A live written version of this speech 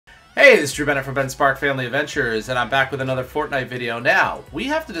Hey, this is Drew Bennett from Ben Spark Family Adventures, and I'm back with another Fortnite video. Now, we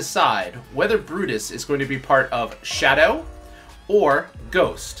have to decide whether Brutus is going to be part of Shadow or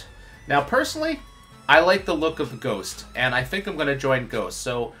Ghost. Now, personally, I like the look of the Ghost, and I think I'm going to join Ghost.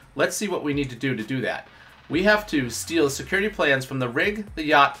 So, let's see what we need to do that. We have to steal security plans from the rig, the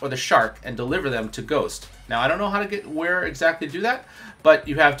yacht, or the shark and deliver them to Ghost. Now, I don't know how to get where exactly to do that, but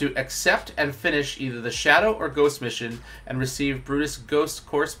you have to accept and finish either the Shadow or Ghost mission and receive Brutus Ghost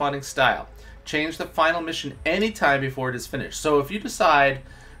corresponding style. Change the final mission anytime before it is finished. So if you decide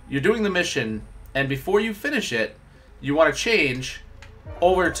you're doing the mission and before you finish it, you want to change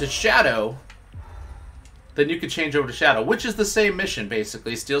over to Shadow, then you could change over to Shadow, which is the same mission,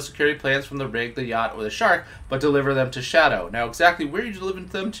 basically. Steal security plans from the rig, the yacht, or the shark, but deliver them to Shadow. Now, exactly where you deliver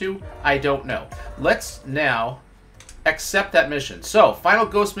them to, I don't know. Let's now accept that mission. So, final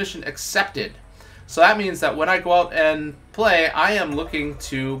Ghost mission accepted. So that means that when I go out and play, I am looking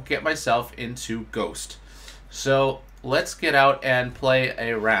to get myself into Ghost. So, let's get out and play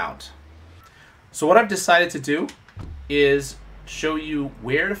a round. So what I've decided to do is show you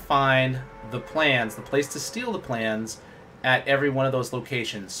where to find the plans, the place to steal the plans at every one of those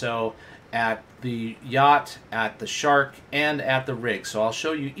locations. So at the yacht, at the shark, and at the rig. So I'll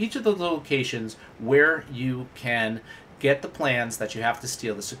show you each of the locations where you can get the plans that you have to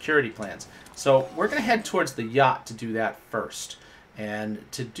steal, the security plans. So we're going to head towards the yacht to do that first. And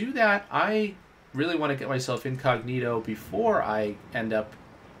to do that, I really want to get myself incognito before I end up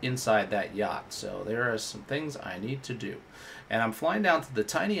inside that yacht. So there are some things I need to do. And I'm flying down to the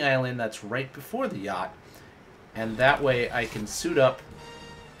tiny island that's right before the yacht. And that way I can suit up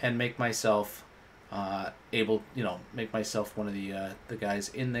and make myself make myself one of the guys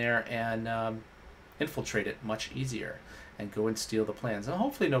in there and infiltrate it much easier and go and steal the plans. And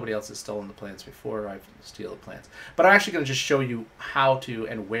hopefully nobody else has stolen the plans before I steal the plans. But I'm actually going to just show you how to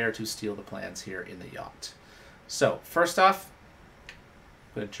and where to steal the plans here in the yacht. So first off,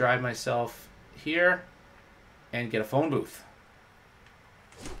 I'm going to drive myself here and get a phone booth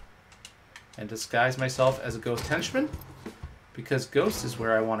and disguise myself as a ghost henchman, because Ghost is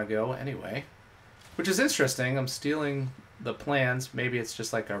where I want to go anyway. Which is interesting. I'm stealing the plans. Maybe it's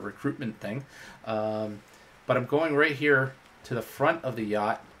just like a recruitment thing. But I'm going right here to the front of the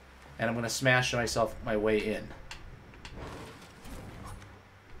yacht, and I'm going to smash myself my way in.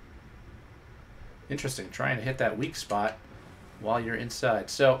 Interesting. Trying to hit that weak spot while you're inside.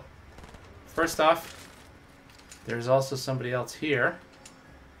 So, first off, there's also somebody else here.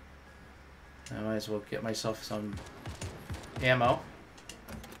 I might as well get myself some ammo.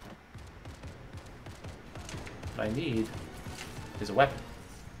 What I need is a weapon.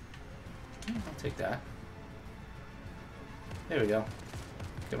 I'll take that. There we go.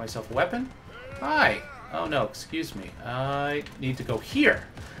 Get myself a weapon. Hi! Oh no, excuse me. I need to go here.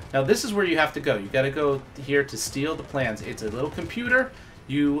 Now this is where you have to go. You gotta go here to steal the plans. It's a little computer.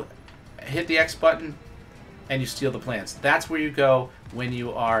 You hit the X button and you steal the plans. That's where you go when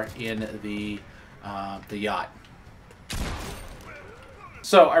you are in the yacht.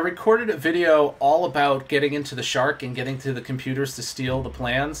 So I recorded a video all about getting into the shark and getting to the computers to steal the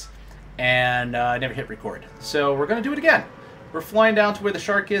plans, and I never hit record. So we're going to do it again. We're flying down to where the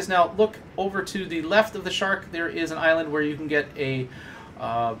shark is. Now look over to the left of the shark. There is an island where you can get a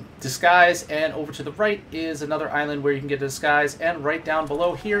disguise, and over to the right is another island where you can get a disguise, and right down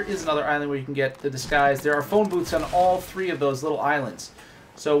below here is another island where you can get the disguise. There are phone booths on all three of those little islands.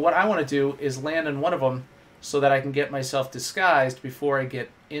 So what I want to do is land on one of them so that I can get myself disguised before I get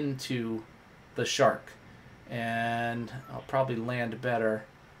into the shark. And I'll probably land better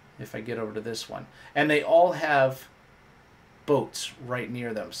if I get over to this one. And they all have boats right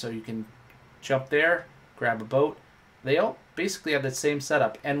near them, so you can jump there, grab a boat. They all basically have the same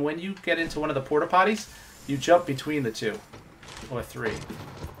setup. And when you get into one of the porta potties, you jump between the two, or three.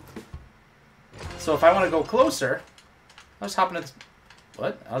 So if I want to go closer, I'll just hop in the...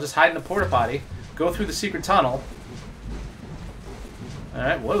 What? I'll just hide in the porta potty, go through the secret tunnel.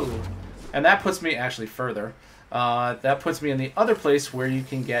 Alright, whoa. And that puts me actually further. That puts me in the other place where you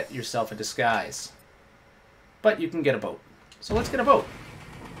can get yourself a disguise. But you can get a boat. So let's get a boat.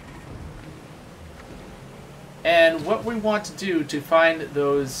 And what we want to do to find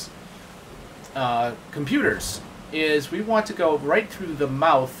those computers is we want to go right through the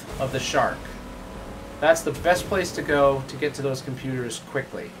mouth of the shark. That's the best place to go to get to those computers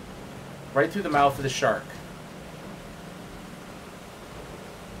quickly. Right through the mouth of the shark.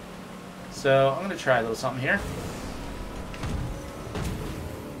 So I'm going to try a little something here.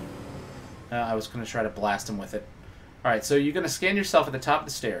 I was going to try to blast him with it. Alright, so you're going to scan yourself at the top of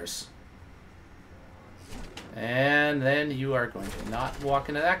the stairs. And then you are going to not walk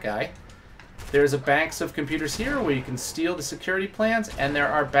into that guy. There's a banks of computers here where you can steal the security plans, and there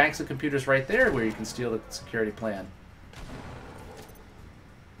are banks of computers right there where you can steal the security plan.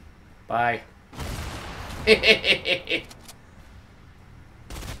 Bye.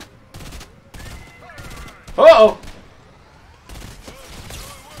 Uh-oh!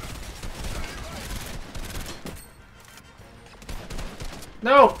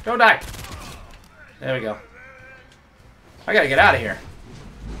 No! Don't die! There we go. I gotta get out of here.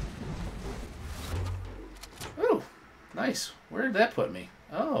 Ooh, nice. Where did that put me?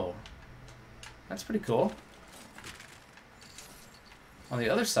 Oh, that's pretty cool. On the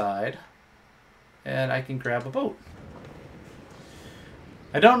other side, and I can grab a boat.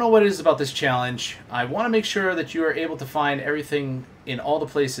 I don't know what it is about this challenge. I want to make sure that you are able to find everything in all the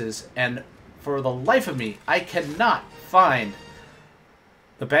places, and for the life of me, I cannot find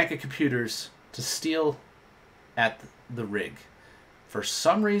the bank of computers to steal at the rig. For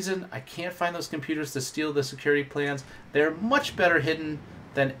some reason, I can't find those computers to steal the security plans. They're much better hidden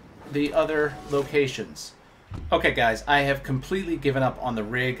than the other locations. Okay guys, I have completely given up on the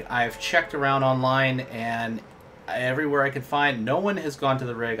rig. I've checked around online and everywhere I could find, no one has gone to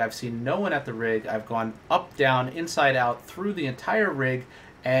the rig. I've seen no one at the rig. I've gone up, down, inside out, through the entire rig,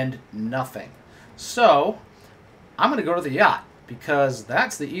 and nothing. So, I'm going to go to the yacht, because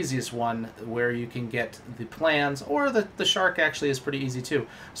that's the easiest one where you can get the plans, or the shark actually is pretty easy too.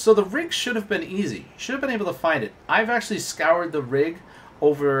 So the rig should have been easy. Should have been able to find it. I've actually scoured the rig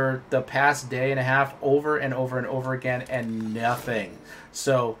over the past day and a half over and over and over again, and nothing.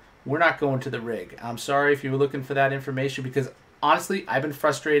 So we're not going to the rig. I'm sorry if you were looking for that information, because honestly, I've been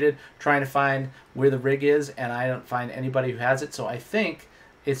frustrated trying to find where the rig is, and I don't find anybody who has it. So I think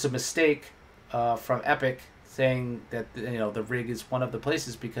it's a mistake from Epic saying that, you know, the rig is one of the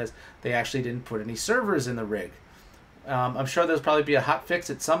places, because they actually didn't put any servers in the rig. I'm sure there'll probably be a hot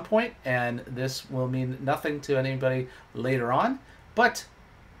fix at some point, and this will mean nothing to anybody later on. But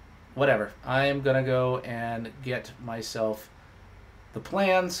whatever. I am going to go and get myself the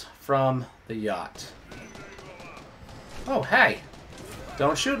plans from the yacht. Oh, hey.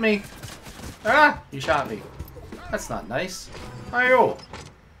 Don't shoot me. Ah, you shot me. That's not nice. Ayo.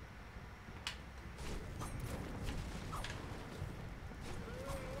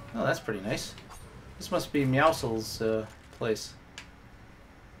 Oh, that's pretty nice. This must be Meowsel's place.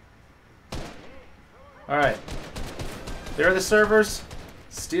 Alright. There are the servers.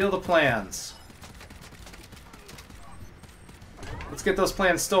 Steal the plans. Let's get those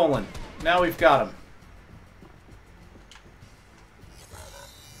plans stolen. Now we've got them.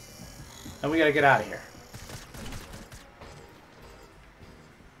 And we gotta get out of here.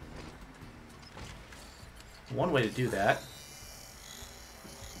 One way to do that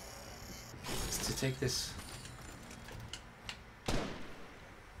is to take this.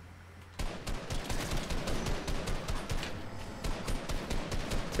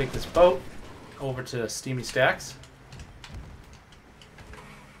 Take this boat over to Steamy Stacks.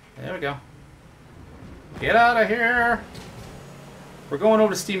 There we go. Get out of here! We're going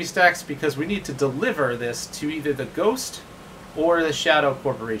over to Steamy Stacks because we need to deliver this to either the Ghost or the Shadow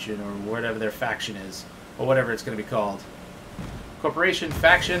Corporation, or whatever their faction is, or whatever it's going to be called. Corporation,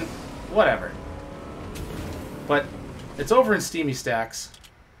 faction, whatever. But it's over in Steamy Stacks,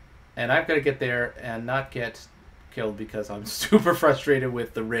 and I've got to get there and not get killed because I'm super frustrated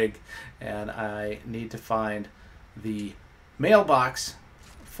with the rig, and I need to find the mailbox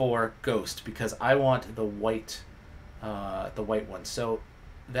for Ghost because I want the white one. So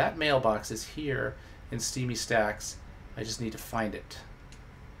that mailbox is here in Steamy Stacks. I just need to find it.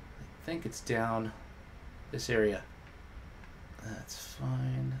 I think it's down this area. Let's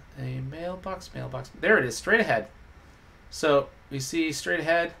find a mailbox. There it is, straight ahead. So we see straight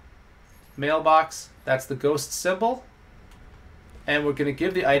ahead, mailbox. That's the Ghost symbol. And we're going to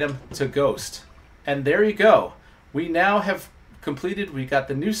give the item to Ghost. And there you go. We now have completed. We got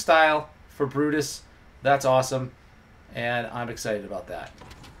the new style for Brutus. That's awesome. And I'm excited about that.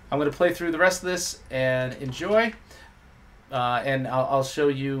 I'm going to play through the rest of this and enjoy. And I'll show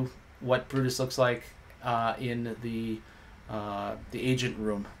you what Brutus looks like in the agent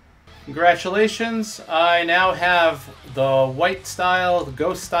room. Congratulations. I now have the white style, the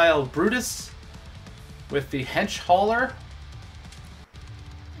Ghost style Brutus with the hench hauler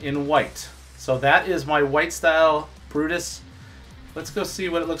in white. So that is my white style Brutus. Let's go see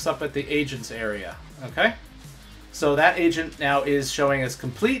what it looks up at the agents area. Okay. So that agent now is showing as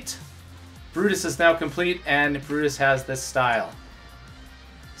complete. Brutus is now complete, and Brutus has this style.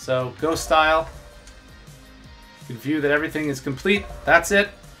 So Ghost style. You can view that everything is complete. That's it.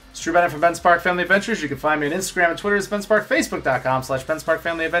 It's Drew Bennett from Ben Spark Family Adventures. You can find me on Instagram and Twitter as Ben Spark, Facebook.com/Ben Spark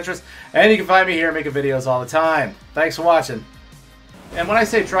Family Adventures, and you can find me here making videos all the time. Thanks for watching. And when I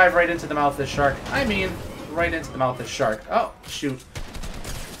say drive right into the mouth of the shark, I mean right into the mouth of the shark. Oh, shoot.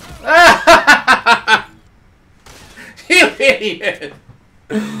 You idiot!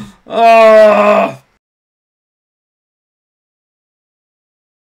 Oh.